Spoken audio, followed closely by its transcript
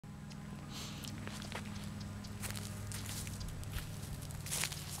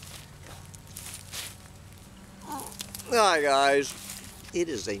Hi guys, it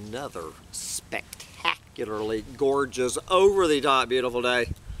is another spectacularly gorgeous, over-the-top beautiful day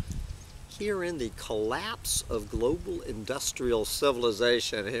here in the collapse of global industrial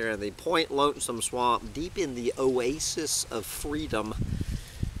civilization here in the Point Lonesome Swamp, deep in the oasis of freedom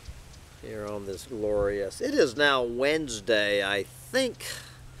here on this glorious, it is now Wednesday. I think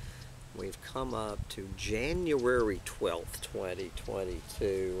we've come up to January 12th,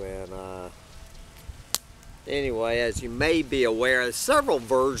 2022, and anyway, as you may be aware, there's several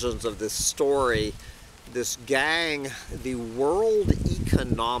versions of this story. This gang, the World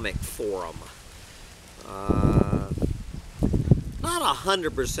Economic Forum. Not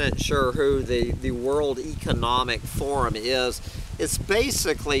 100% sure who the World Economic Forum is. It's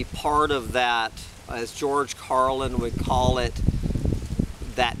basically part of that, as George Carlin would call it,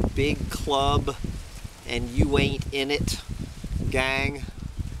 that big club and you ain't in it gang.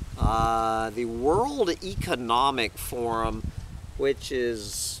 The World Economic Forum, which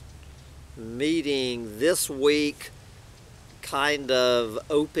is meeting this week, kind of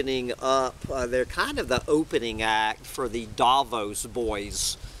opening up, they're kind of the opening act for the Davos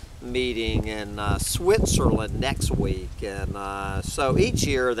Boys meeting in Switzerland next week. And so each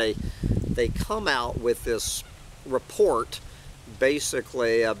year they come out with this report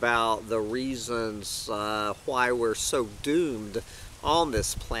basically about the reasons why we're so doomed on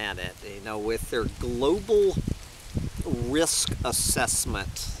this planet, you know, with their global risk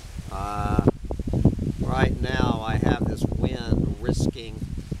assessment. Right now I have this wind risking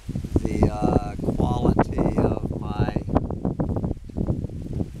the quality of my...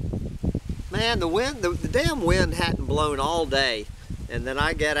 Man, the damn wind hadn't blown all day, and then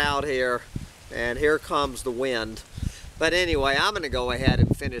I get out here and here comes the wind. But anyway, I'm going to go ahead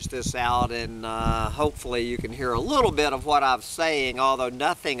and finish this out, and hopefully you can hear a little bit of what I'm saying, although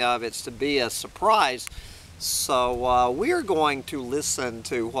nothing of it's to be a surprise. So we're going to listen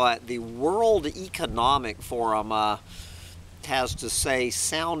to what the World Economic Forum has to say,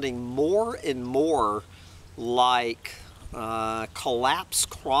 sounding more and more like Collapse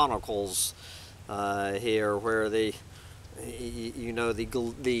Chronicles here, where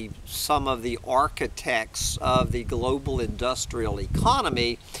some of the architects of the global industrial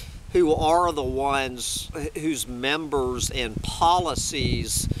economy, who are the ones whose members and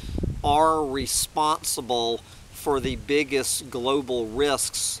policies are responsible for the biggest global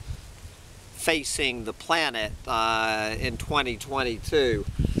risks facing the planet in 2022.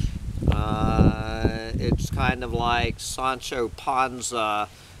 It's kind of like Sancho Panza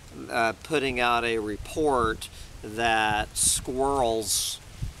putting out a report that squirrels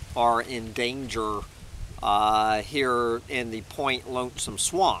are in danger here in the Point Lonesome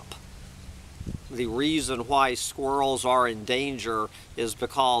Swamp. The reason why squirrels are in danger is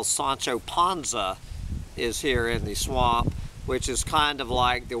because Sancho Panza is here in the swamp, which is kind of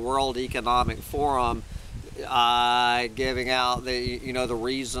like the World Economic Forum giving out the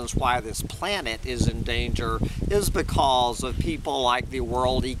reasons why this planet is in danger is because of people like the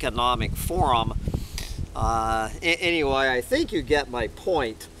World Economic Forum. Anyway, I think you get my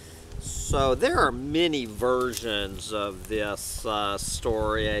point. So there are many versions of this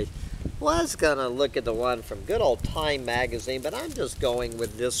story. I was gonna look at the one from good old Time magazine, but I'm just going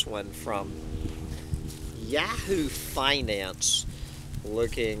with this one from Yahoo Finance,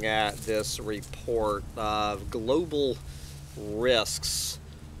 looking at this report of global risks,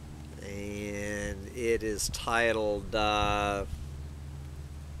 and it is titled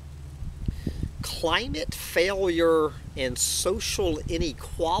Climate Failure and Social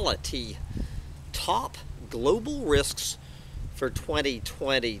Inequality, Top Global Risks for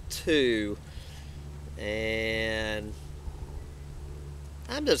 2022. And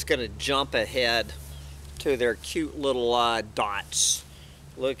I'm just going to jump ahead to their cute little dots,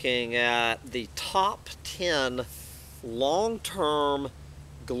 looking at the top 10 long-term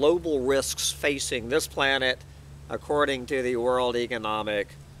global risks facing this planet according to the World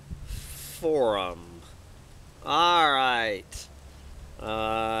Economic Forum. All right.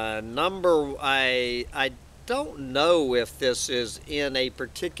 I don't know if this is in a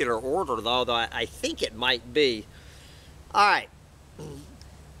particular order, though I think it might be. All right.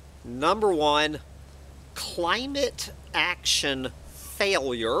 Number 1, climate action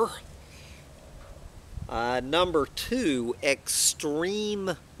failure. Number 2,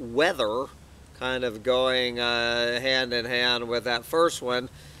 extreme weather, kind of going hand in hand with that first one.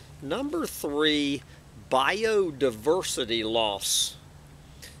 Number 3, biodiversity loss.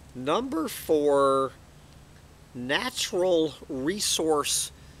 Number 4, natural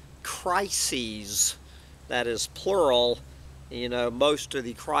resource crises. That is plural. You know, most of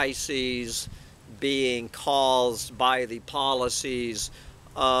the crises being caused by the policies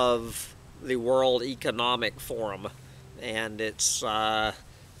of the World Economic Forum and its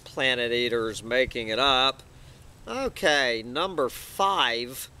planet eaters making it up. Okay, number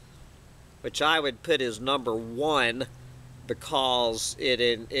 5, which I would put as number 1 because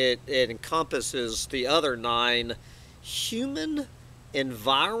it encompasses the other 9, human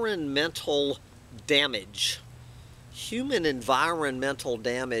environmental damage. Human environmental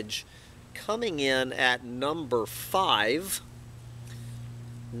damage coming in at number 5.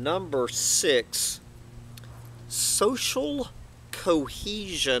 Number 6, social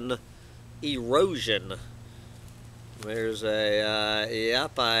cohesion erosion. There's a,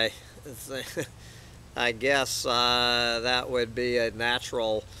 yep, I guess that would be a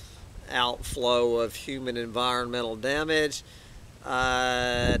natural outflow of human environmental damage.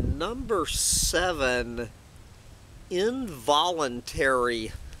 Number 7,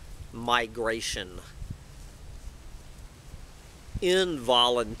 involuntary migration.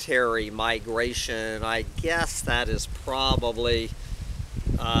 Involuntary migration, I guess that is probably,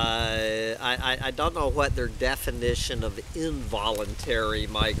 I don't know what their definition of involuntary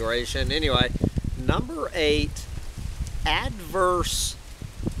migration. Anyway, number 8, adverse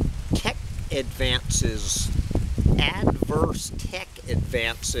tech advances. Adverse tech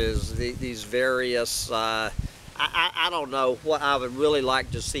advances, these various, I don't know what, I would really like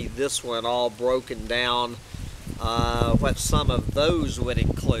to see this one all broken down, what some of those would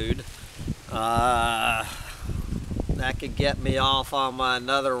include. That could get me off on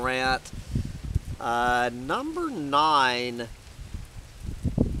another rant. Number 9,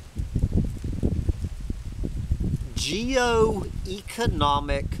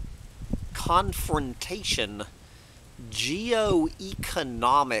 geoeconomic confrontation.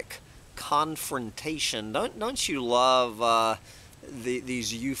 Geoeconomic confrontation. Don't you love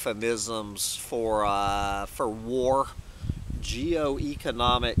these euphemisms for war?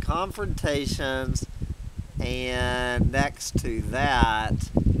 Geoeconomic confrontations, and next to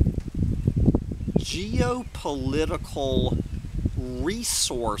that, geopolitical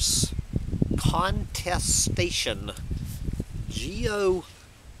resource contestation.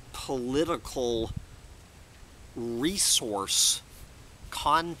 Geopolitical resource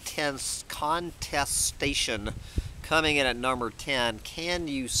contestation coming in at number 10. Can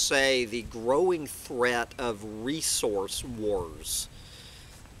you say the growing threat of resource wars?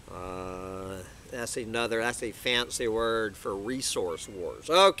 That's a fancy word for resource wars.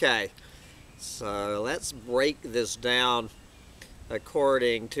 Okay, so let's break this down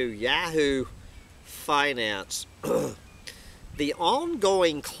according to Yahoo Finance. The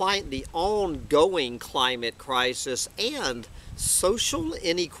ongoing climate crisis and social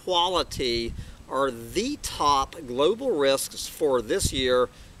inequality are the top global risks for this year,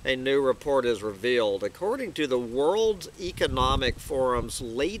 a new report has revealed. According to the World Economic Forum's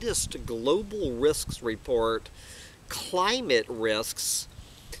latest global risks report, climate risks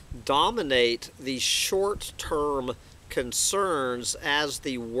dominate the short-term concerns as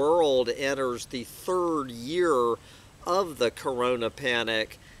the world enters the 3rd year of the corona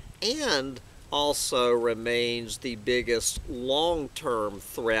panic, and also remains the biggest long-term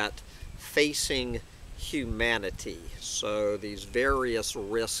threat facing humanity. So these various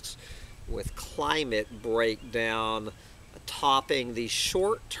risks with climate breakdown topping the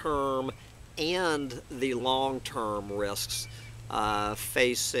short-term and the long-term risks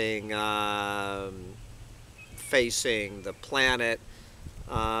facing the planet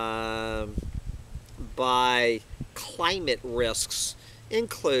by climate risks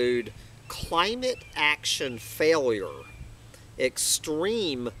include climate action failure,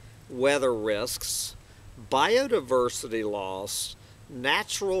 extreme weather risks, biodiversity loss,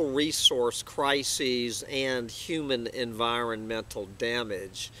 natural resource crises, and human environmental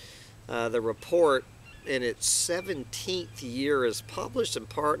damage. The report, in its 17th year, is published in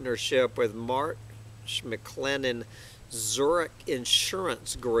partnership with Marsh McLennan Zurich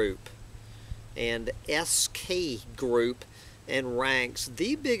Insurance Group and SK Group, and ranks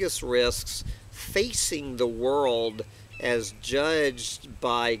the biggest risks facing the world as judged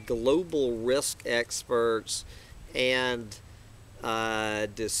by global risk experts and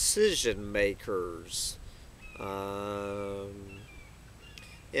decision makers.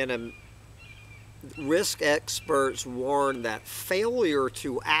 Risk experts warn that failure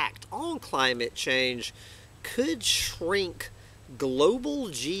to act on climate change could shrink global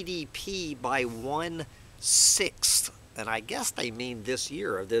GDP by 1/6, and I guess they mean this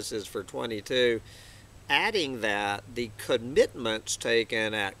year. This is for 22. Adding that the commitments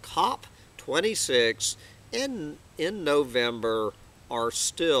taken at COP26 in November are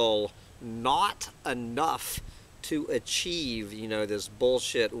still not enough to achieve, you know, this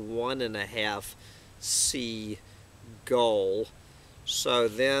bullshit 1.5 C goal. So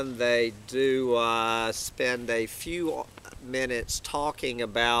then they do spend a few minutes talking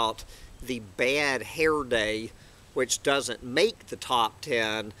about the bad hair day, which doesn't make the top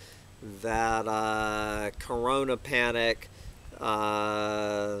 10, that Corona panic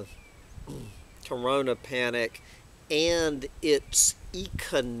and its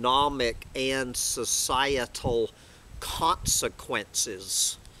economic and societal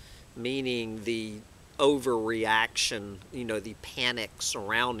consequences, meaning the overreaction, you know, the panic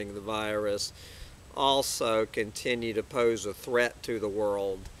surrounding the virus, also continue to pose a threat to the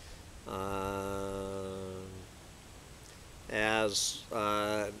world, as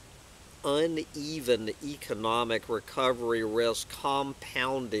uneven economic recovery risk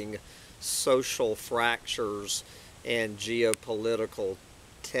compounding social fractures and geopolitical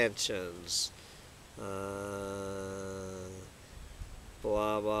tensions.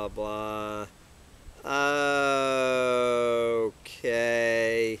 Blah, blah, blah.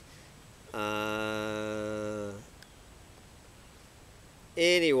 Okay.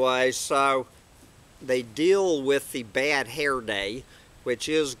 Anyway, so they deal with the bad hair day, which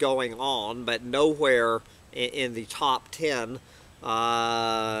is going on, but nowhere in the top 10.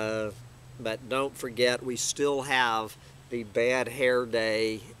 But don't forget, we still have the bad hair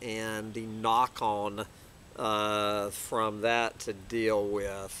day and the knock-on from that to deal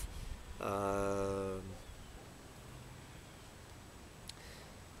with.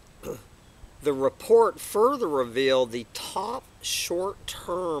 The report further revealed the top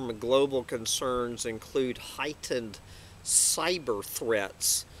short-term global concerns include heightened cyber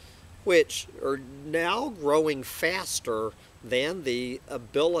threats, which are now growing faster than the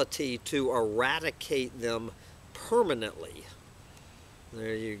ability to eradicate them permanently.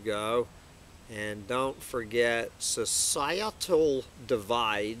 There you go. And don't forget societal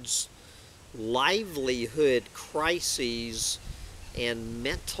divides, livelihood crises, and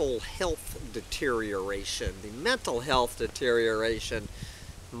mental health deterioration. The mental health deterioration,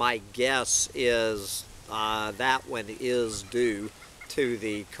 my guess is that one is due to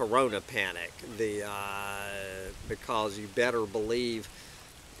the corona panic. Because you better believe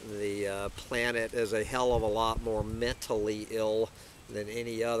the planet is a hell of a lot more mentally ill than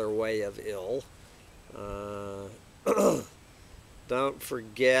any other way of ill. Don't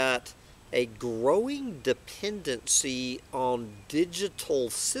forget a growing dependency on digital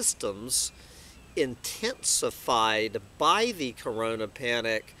systems intensified by the corona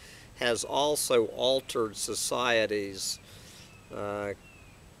panic has also altered societies.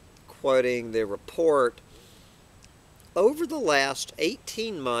 Quoting the report, over the last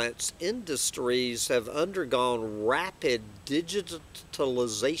 18 months, industries have undergone rapid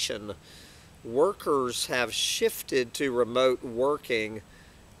digitalization. Workers have shifted to remote working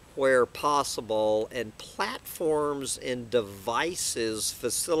where possible, and platforms and devices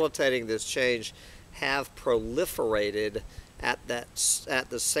facilitating this change have proliferated. At the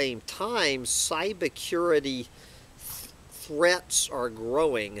same time, cybersecurity threats are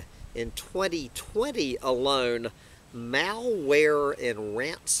growing. In 2020 alone, malware and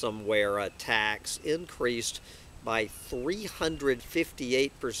ransomware attacks increased by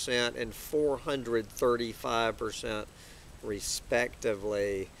 358% and 435%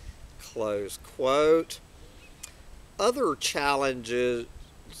 respectively. Close quote. Other challenges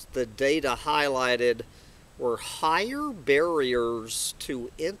the data highlighted were higher barriers to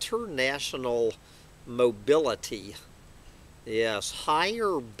international mobility. Yes,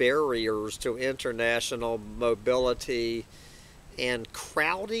 higher barriers to international mobility and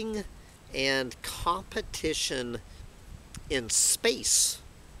crowding and competition in space.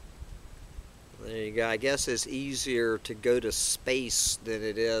 There you go. I guess it's easier to go to space than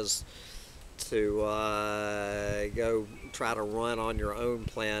it is to go try to run on your own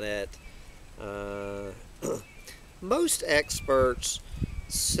planet. Most experts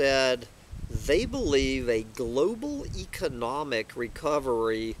said they believe a global economic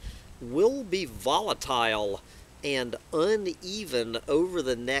recovery will be volatile and uneven over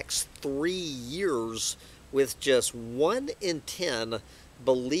the next 3 years, with just 1 in 10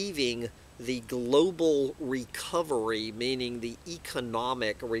 believing the global recovery, meaning the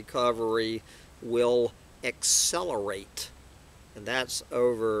economic recovery, will accelerate. And that's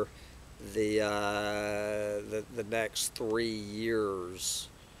over the next 3 years.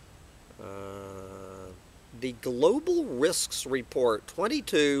 The Global Risks Report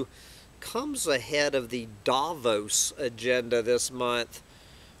 22 comes ahead of the Davos agenda this month,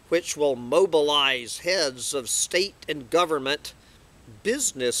 which will mobilize heads of state and government,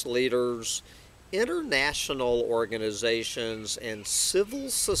 business leaders, international organizations, and civil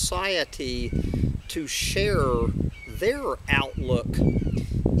society to share their outlook,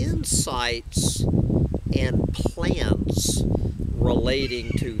 insights, and plans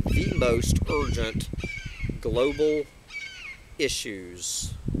relating to the most urgent global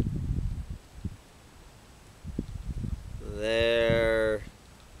issues. There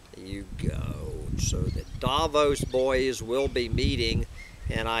you go. So the Davos boys will be meeting,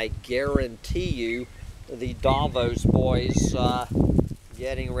 and I guarantee you the Davos boys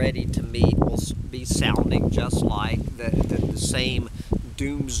getting ready to meet will be sounding just like the same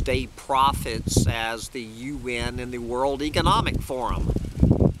doomsday prophets as the UN and the World Economic Forum.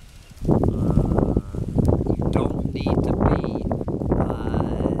 You don't need to be,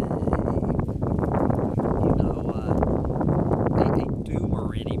 a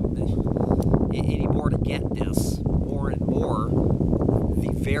doomer anymore to get this. More and more,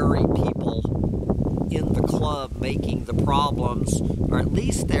 the very people in the club making the problems, or at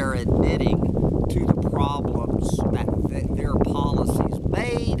least they're admitting to the problems that their policies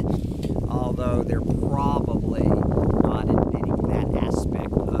made, although they're probably not admitting that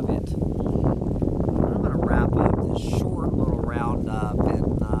aspect of it. I'm going to wrap up this short little roundup,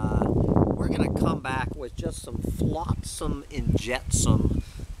 and we're going to come back with just some flotsam and jetsam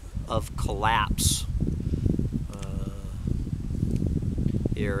of collapse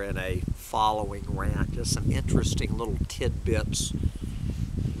here in a following rant. Just some interesting little tidbits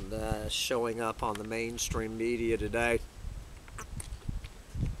showing up on the mainstream media today.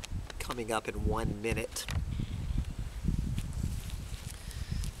 Coming up in 1 minute.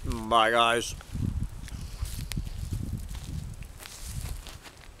 Bye, guys.